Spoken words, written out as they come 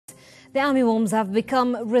The armyworms have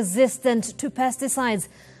become resistant to pesticides.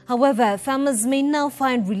 However, farmers may now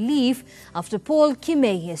find relief after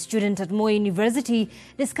Kimei, a student at Moi University,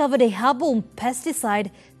 discovered a herbal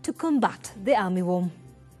pesticide to combat the armyworm.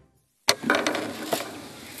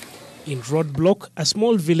 In Roadblock, a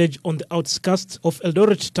small village on the outskirts of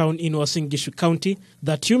Eldoret town in Uasin Gishu County,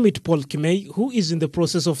 that you meet Kimei, who is in the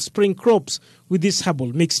process of spraying crops with this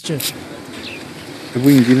herbal mixture.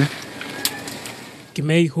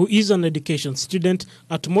 Kimei, who is an education student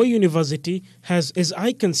at Moi University, has, as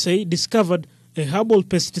I can say, discovered a herbal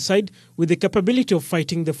pesticide with the capability of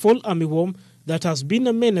fighting the fall armyworm that has been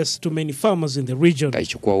a menace to many farmers in the region.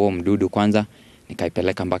 Nikaichukua huo mdudu kwanza,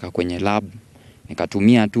 nikaipeleka mpaka kwenye lab.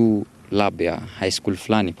 Nikatumia tu lab ya high school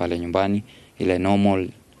fulani pale nyumbani, ile normal,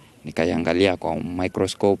 nikaiangalia kwa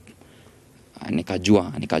microscope,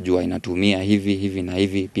 nikajua inatumia hivi na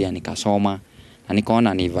hivi, pia nikasoma na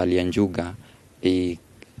nikaona ni valia njuga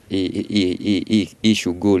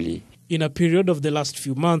shughuli. In a period of the last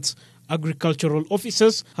few months, agricultural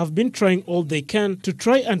officers have been trying all they can to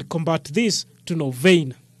try and combat this to no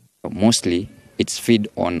avail. Mostly it's feed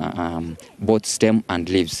on both stem and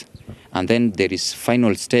leaves. And then there is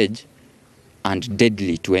final stage and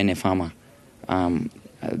deadly to any farmer.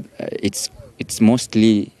 It's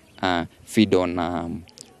mostly feed on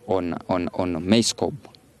maize cob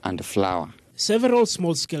and flour. Several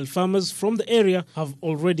small-scale farmers from the area have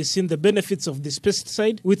already seen the benefits of this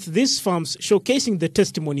pesticide, with these farms showcasing the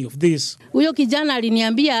testimony of this. Huyo kijana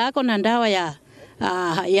aliniambia ako na dawa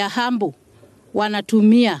ya hambo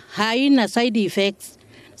wanatumia, haina side effects.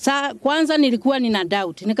 Kwanza nilikuwa nina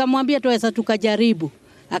doubt, nikamwambia tuweza tukajaribu.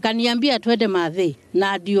 Akaniambia twende madhe,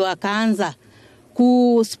 na ndio akaanza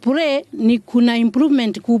kuspray. Ni kuna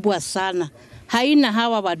improvement kubwa sana, haina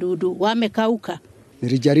hawa wadudu wamekauka.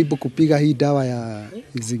 Nilijaribu kupiga hii dawa ya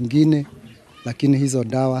zingine, lakini hizo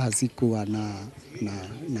dawa hazikuwa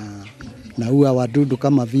na ua wadudu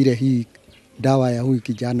kama vile hii dawa ya huyu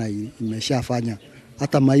kijana imeshafanya.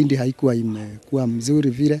 Hata mahindi haikuwa imekuwa mzuri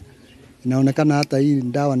vile. Inaonekana hata hii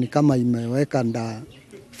dawa ni kama imeweka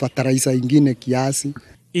fertilizer ingine kiasi.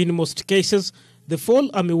 In most cases, the fall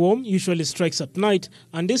armyworm usually strikes at night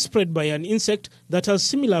and is spread by an insect that has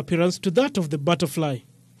similar appearance to that of the butterfly.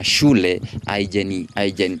 Shule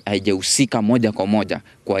haijahusika moja kwa moja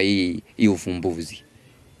kwa hii ufumbuzi.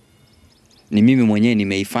 Ni mimi mwenyewe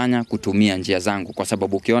nimeifanya kutumia njia zangu, kwa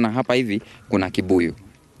sababu ukiona hapa hivi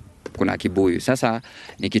kuna kibuyu. Sasa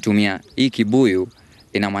nikitumia hii kibuyu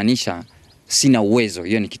inamaanisha sina uwezo.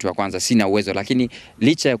 Hiyo ni kitu ya kwanza, sina uwezo, lakini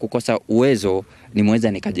licha ya kukosa uwezo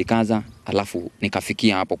nimeweza nikajikaza, alafu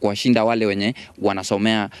nikafikia hapo kuwashinda wale wenye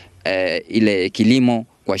wanasomea ile kilimo,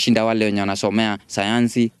 kuwashinda wale wenye wanasomea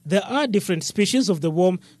sayansi. There are different species of the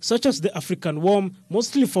worm, such as the African worm,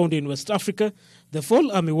 mostly found in West Africa, the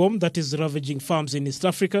fall armyworm that is ravaging farms in East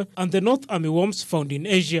Africa, and the north armyworms found in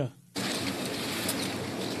Asia.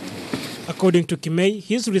 According to Kimei,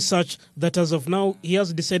 his research that as of now he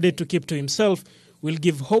has decided to keep to himself will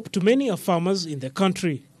give hope to many farmers in the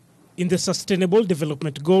country. In the Sustainable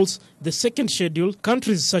Development Goals, the second schedule,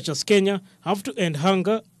 countries such as Kenya have to end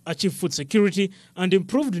hunger, achieve food security and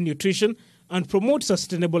improved nutrition and promote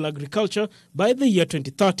sustainable agriculture by the year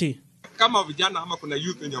 2030. Kama vijana ama kuna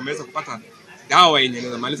youth wenye wameweza kupata dawa yenye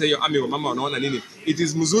inamaliza hiyo armyworm, mama wanaona nini? It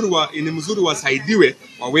is mzuri wasaidiwe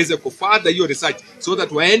waweze kufadha hiyo research so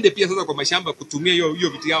that waende pia sasa kwa mashamba kutumia hiyo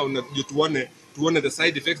vitu yao, na tuone the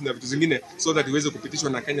side effects na vitu zingine, so that iweze kupitishwa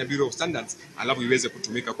na Kenya Bureau of Standards, alafu iweze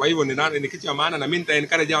kutumika. Kwa hivyo ni kitu ya maana, na mimi nita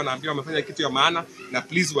encourage hao, naambia wamefanya kitu ya maana, na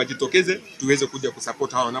please wajitokeze tuweze kuja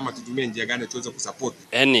kusupport hao, na tutumie njia gani tuweze kusupport.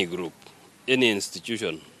 Any group, any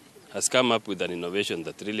institution has come up with an innovation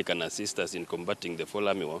that really can assist us in combating the fall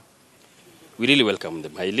armyworm. We really welcome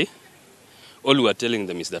them highly. All we are telling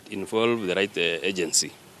them is that involve the right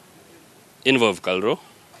agency, involve CALRO,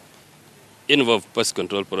 involve Pest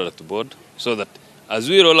Control Product Board, so that as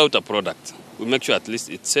we roll out a product, we make sure at least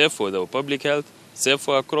it's safe for the public health, safe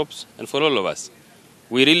for our crops, and for all of us.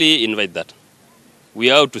 We really invite that.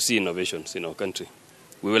 We are out to see innovations in our country.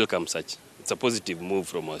 We welcome such. It's a positive move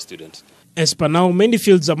from our students. As per now, many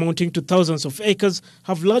fields amounting to thousands of acres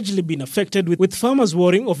have largely been affected, with farmers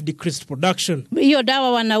worrying of decreased production. Hiyo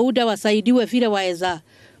dawa wanauda wasaidiwe vile waeza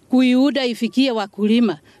kuiuda ifikie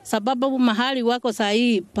wakulima, sababu mahali wako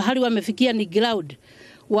sahihi, pahali wamefikia ni ground.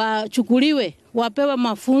 Wachukuliwe, wapewe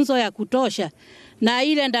mafunzo ya kutosha, na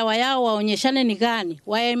ile dawa yao waonyeshane ni gani,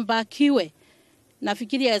 waembakiwe.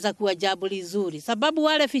 Nafikiri yaweza kuwa jambo nzuri, sababu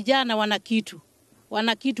wale vijana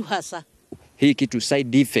wana kitu hasa. Hii kitu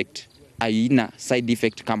side effect, haina side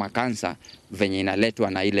effect kama cancer venye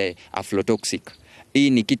inaletwa na ile aflatoxic. Hii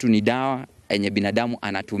ni kitu, ni dawa yenye binadamu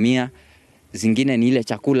anatumia, zingine ni ile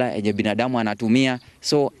chakula yenye binadamu anatumia,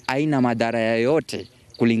 so haina madhara yoyote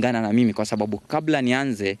kulingana na mimi, kwa sababu kabla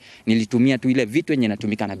nianze nilitumia tu ile vitu yenye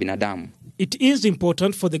inatumika na binadamu. It is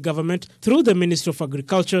important for the government, through the Ministry of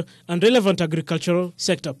Agriculture and relevant agricultural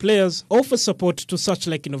sector players, offer support to such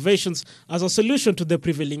like innovations as a solution to the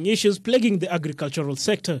prevailing issues plaguing the agricultural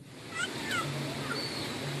sector.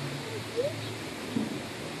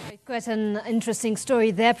 Quite an interesting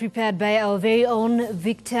story there, prepared by our very own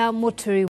Victor Moturi.